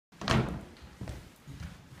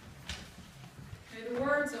the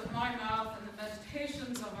words of my mouth and the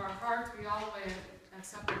meditations of our heart be always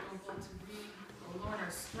acceptable to thee, O Lord,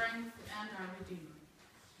 our strength and our Redeemer.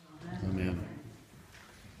 Amen.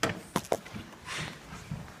 Amen.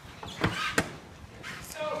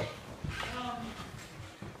 So, a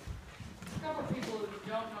couple of people who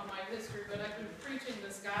don't know my history, but I've been preaching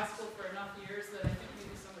this gospel for enough years that I think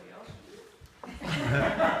maybe somebody else should do it.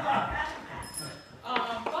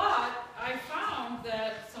 But I found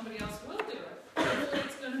that somebody else will do it.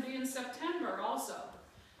 It's going to be in September also.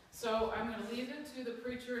 So I'm going to leave it to the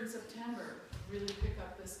preacher in September to really pick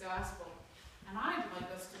up this gospel. And I'd like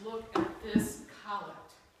us to look at this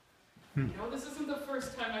collect. You know, this isn't the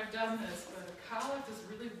first time I've done this, but the collect is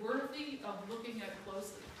really worthy of looking at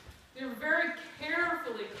closely. They're very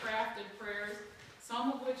carefully crafted prayers,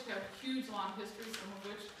 some of which have huge long histories, some of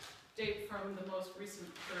which date from the most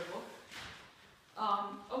recent prayer book.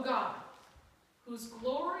 O God, whose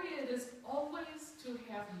glory it is always to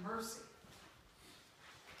have mercy.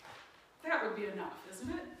 That would be enough, isn't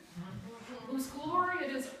it? Mm-hmm. Whose glory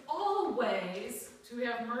it is always to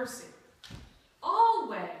have mercy.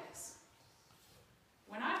 Always.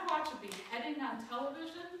 When I watch a beheading on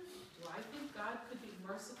television, do I think God could be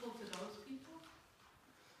merciful to those people?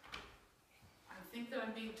 I think that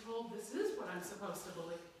I'm being told this is what I'm supposed to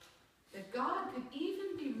believe. That God could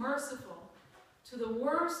even be merciful to the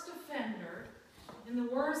worst offender in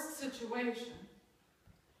the worst situation,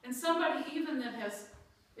 and somebody even that has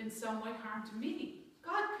in some way harmed me.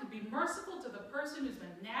 God could be merciful to the person who's been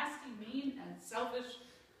nasty, mean, and selfish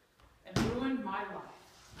and ruined my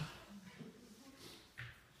life.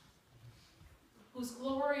 Whose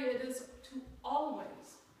glory it is to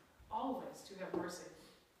always, always to have mercy.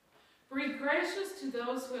 Be gracious to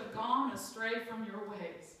those who have gone astray from your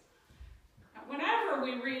ways. Now, whenever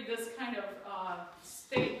we read this kind of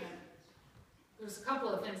statement, there's a couple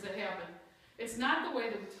of things that happen. It's not the way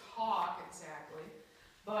that we talk exactly,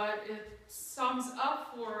 but it sums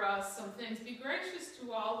up for us some things. Be gracious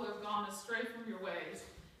to all who have gone astray from your ways.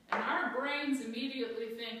 And our brains immediately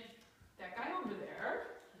think, that guy over there,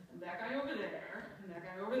 and that guy over there, and that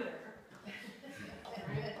guy over there.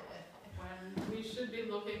 Right? When we should be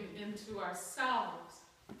looking into ourselves.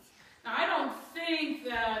 Now, I don't think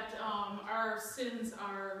that our sins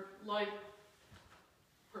are like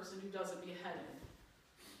a person who does a beheading.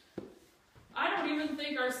 I don't even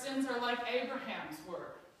think our sins are like Abraham's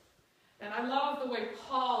were. And I love the way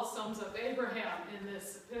Paul sums up Abraham in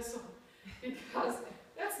this epistle, because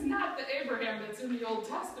that's not the Abraham that's in the Old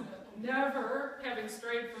Testament, never having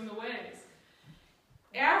strayed from the ways.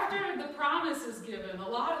 After the promise is given, a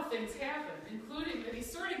lot of things happen, including that he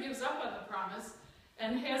sort of gives up on the promise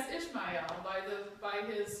and has Ishmael by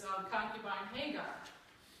his concubine Hagar.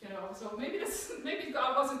 You know, so maybe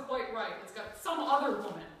God wasn't quite right. It's got some other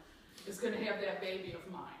woman is going to have that baby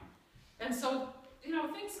of mine. And so, you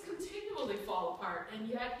know, things continually fall apart, and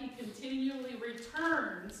yet he continually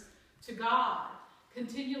returns to God,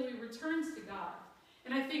 continually returns to God.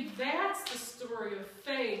 And I think that's the story of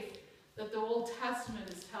faith that the Old Testament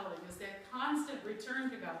is telling, is that constant return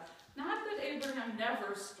to God. Not that Abraham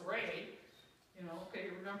never strayed. You know, okay,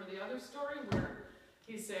 you remember the other story where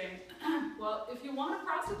he's saying, well, if you want a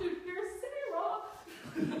prostitute, here's Sarah.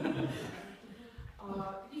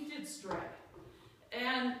 He did stray.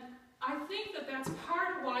 And I think that that's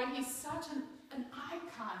part of why he's such an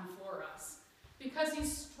icon for us, because he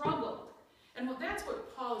struggled. And that's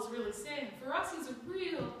what Paul is really saying. For us, he's a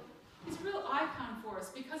real icon for us,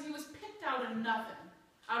 because he was picked out of nothing,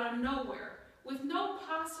 out of nowhere, with no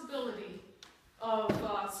possibility of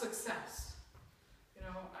success. You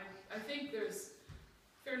know, I think there's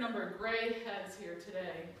a fair number of gray heads here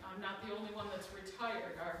today. I'm not the only one that's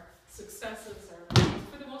retired. Our successes are,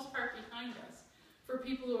 for the most part, behind us. For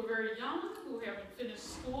people who are very young, who haven't finished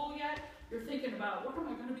school yet, you're thinking about, what am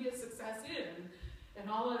I going to be a success in? And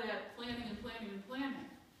all of that planning and planning and planning.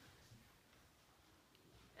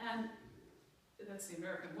 And that's the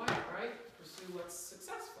American way, right? Pursue what's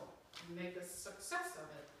successful, and make a success of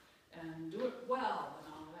it, and do it well,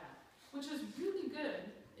 and all of that. Which is really good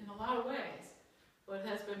in a lot of ways, but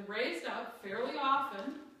has been raised up fairly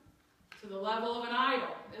often to the level of an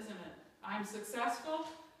idol, isn't it? I'm successful.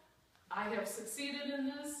 I have succeeded in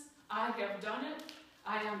this. I have done it.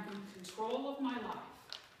 I am in control of my life.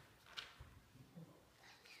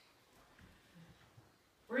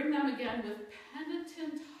 Bring them again with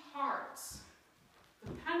penitent hearts.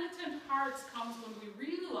 The penitent hearts comes when we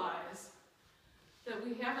realize that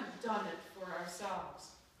we haven't done it for ourselves.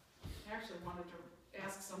 I actually wanted to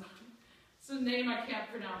ask somebody. It's a name I can't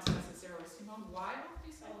pronounce necessarily. Simone Weil, do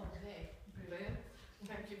you say? Oh, okay.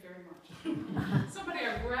 Thank you very much. Somebody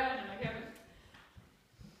I've read and I haven't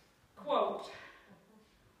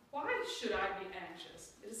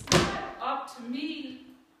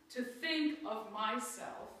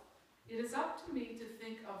myself. It is up to me to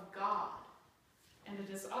think of God. And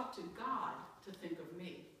it is up to God to think of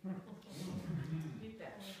me. Read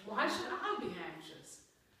that. Why should I be anxious?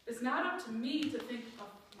 It's not up to me to think of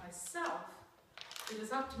myself. It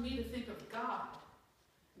is up to me to think of God.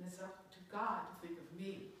 And it's up to God to think of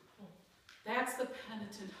me. That's the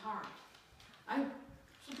penitent heart. I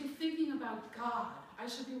should be thinking about God. I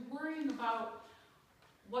should be worrying about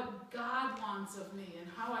what God wants of me and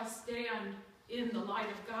how I stand in the light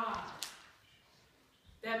of God.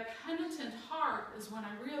 That penitent heart is when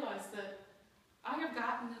I realize that I have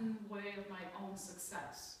gotten in the way of my own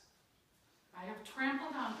success. I have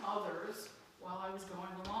trampled on others while I was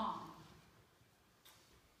going along.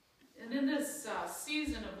 And in this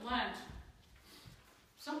season of Lent,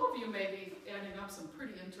 some of you may be adding up some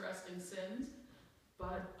pretty interesting sins,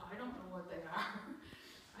 but I don't know what they are.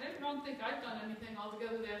 I don't think I've done anything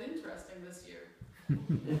altogether that interesting this year.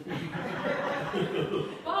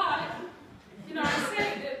 But, I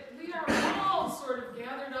say that we are all sort of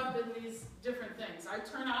gathered up in these different things. I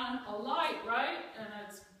turn on a light, right? And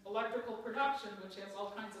it's electrical production, which has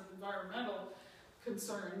all kinds of environmental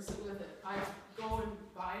concerns with it. I go and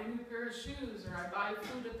buy a new pair of shoes, or I buy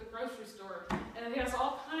food at the grocery store, and it has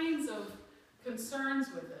all kinds of concerns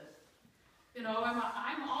with it.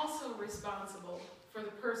 I'm also responsible for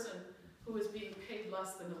the person who is being paid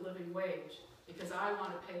less than a living wage, because I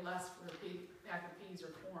want to pay less for a pack of peas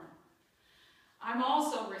or corn. I'm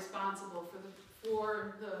also responsible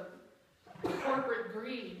for the corporate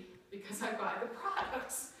greed, because I buy the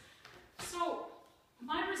products. So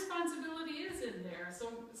my responsibility is in there.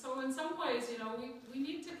 So in some ways, we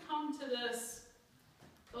need to come to this.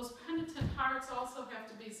 Those penitent hearts also have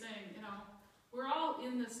to be saying, we're all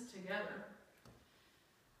in this together.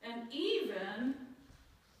 And even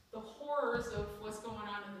the horrors of what's going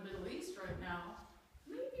on in the Middle East right now,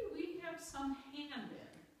 maybe we have some hand in.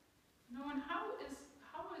 And how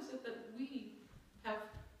is it that we have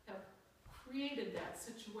created that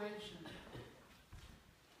situation?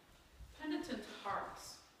 Penitent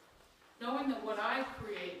hearts, knowing that what I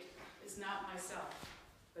create is not myself,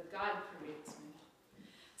 but God creates me.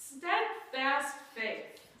 Steadfast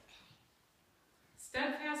faith.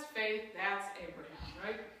 Steadfast faith, that's Abraham,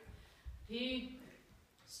 right? He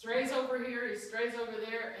strays over here, he strays over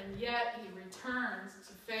there, and yet he returns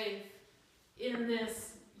to faith in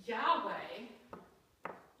this Yahweh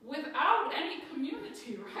without any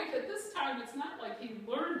community, right? At this time, it's not like he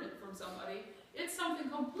learned it from somebody. It's something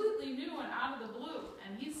completely new and out of the blue,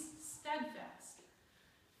 and he's steadfast.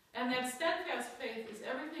 And that steadfast faith is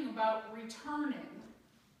everything about returning.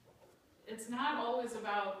 It's not always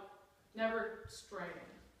about never straying.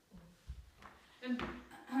 And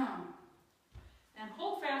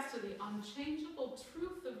hold fast to the unchangeable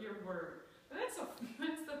truth of your word. That's the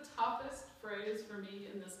toughest phrase for me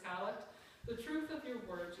in this collect. The truth of your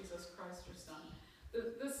word, Jesus Christ, your Son.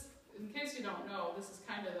 This, in case you don't know, this is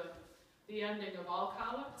kind of the ending of all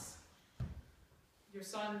collects. Your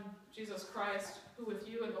Son, Jesus Christ, who with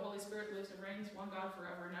you and the Holy Spirit lives and reigns, one God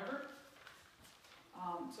forever and ever.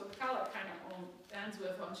 So the collect kind of ends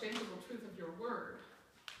with unchangeable truth of your word.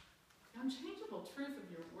 The unchangeable truth of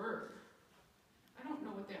your word. I don't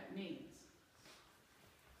know what that means.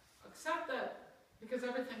 Except that, because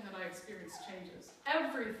everything that I experience changes.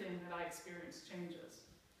 Everything that I experience changes.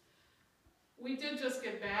 We did just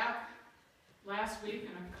get back last week,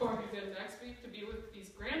 and I'm going again next week, to be with these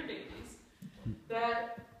grandbabies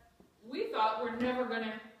that we thought were never going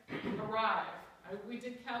to arrive. We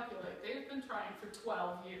did calculate. They've been trying for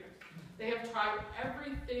 12 years. They have tried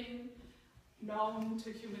everything known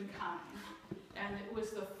to humankind. And it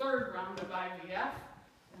was the third round of IVF,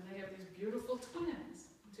 and they have these beautiful twins.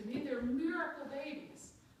 To me, they're miracle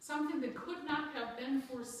babies. Something that could not have been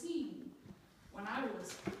foreseen when I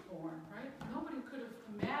was born, right? Nobody could have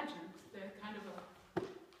imagined that kind of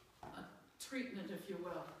a treatment, if you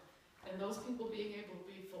will. And those people being able to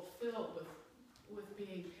be fulfilled with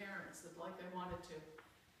being parents like they wanted to.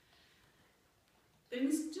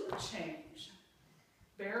 Things do change.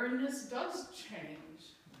 Barrenness does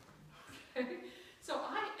change. Okay? So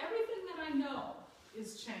everything that I know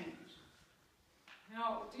is change.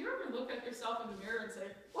 Do you ever look at yourself in the mirror and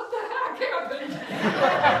say, what the heck happened?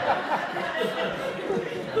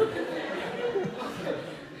 Okay.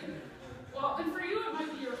 Well, and for you it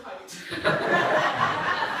might be your height.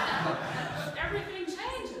 Everything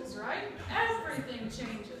changes, right? Everything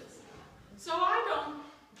changes. So I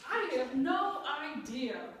have no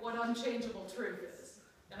idea what unchangeable truth is.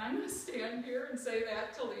 And I'm going to stand here and say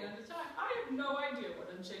that till the end of time. I have no idea what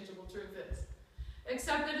unchangeable truth is.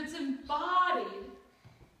 Except that it's embodied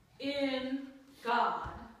in God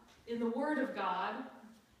in the Word of God,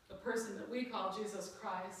 the person that we call Jesus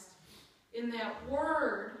Christ, in that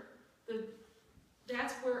Word,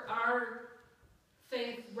 that's where our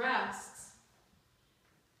faith rests.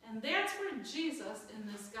 And that's where Jesus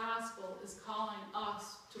in this gospel is calling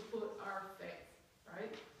us to put our faith,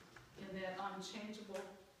 right? In that unchangeable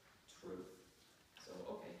truth. So,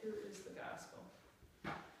 okay, here is the gospel.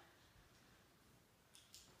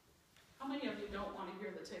 How many of you don't want to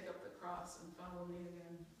hear the take up the cross and follow me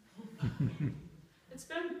again? It's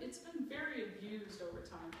been very abused over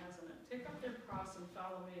time, hasn't it? Take up their cross and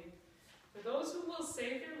follow me. For those who will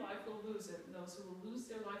save their life will lose it, and those who will lose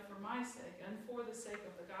their life for my sake and for the sake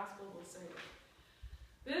of the gospel will save it.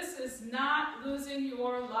 This is not losing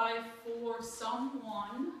your life for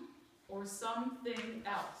someone or something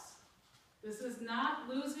else. This is not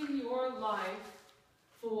losing your life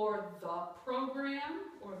for the program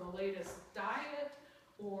or the latest diet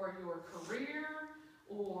or your career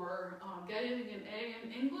or getting an A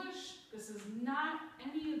in English. This is not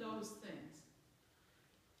any of those things.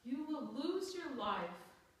 You will lose your life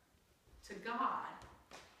to God.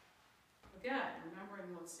 Again,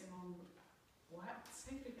 remembering what Simone, what?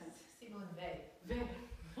 Say it again. Simone Weil.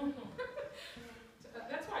 Weil.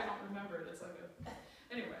 That's why I don't remember it. It's like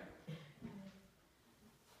anyway.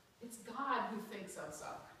 It's God who thinks us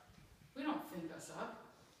up. We don't think us up.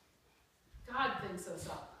 God thinks us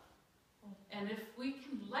up. And if we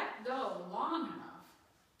can let go long enough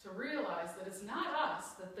to realize that it's not us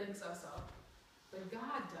that thinks us up, but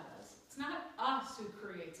God does. It's not us who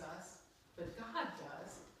creates us, but God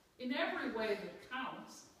does. In every way that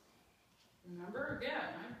counts. Remember,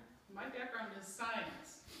 again, my background is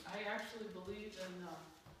science. I actually believe in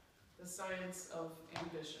the science of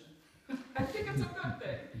ambition. I think it's a good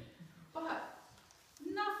thing. But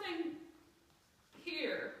nothing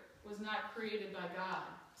here was not created by God.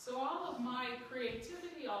 So all of my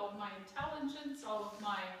creativity, all of my intelligence, all of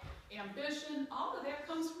my ambition, all of that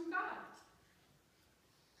comes from God.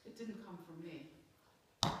 It didn't come from me.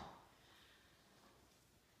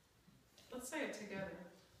 Let's say it together.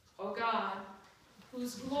 O God,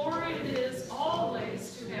 whose glory it is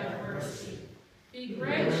always to have mercy, be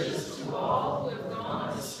gracious to all who have gone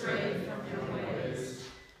astray from your ways.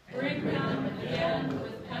 Bring them again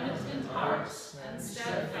with penitent hearts and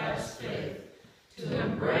steadfast faith to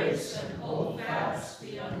embrace and hold fast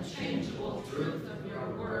the unchangeable truth of your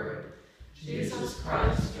word, Jesus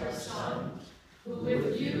Christ, your Son, who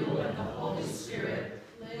with you and the Holy Spirit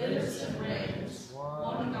lives and reigns,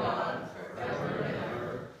 one God, forever and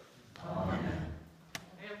ever. Amen.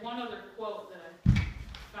 I have one other quote that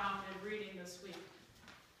I found in reading this week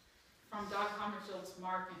from Doc Hummerfield's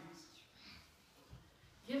markings.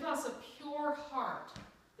 Give us a pure heart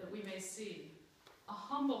that we may see, a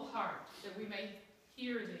humble heart that we may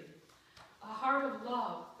hear thee, a heart of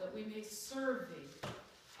love that we may serve thee,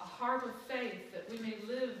 a heart of faith that we may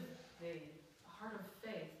live thee, a heart of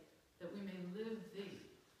faith that we may live thee.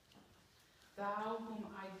 Thou whom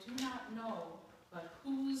I do not know, but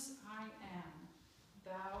whose I am,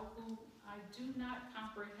 thou whom I do not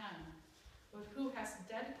comprehend, but who hast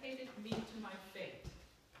dedicated me to my fate,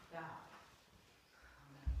 thou.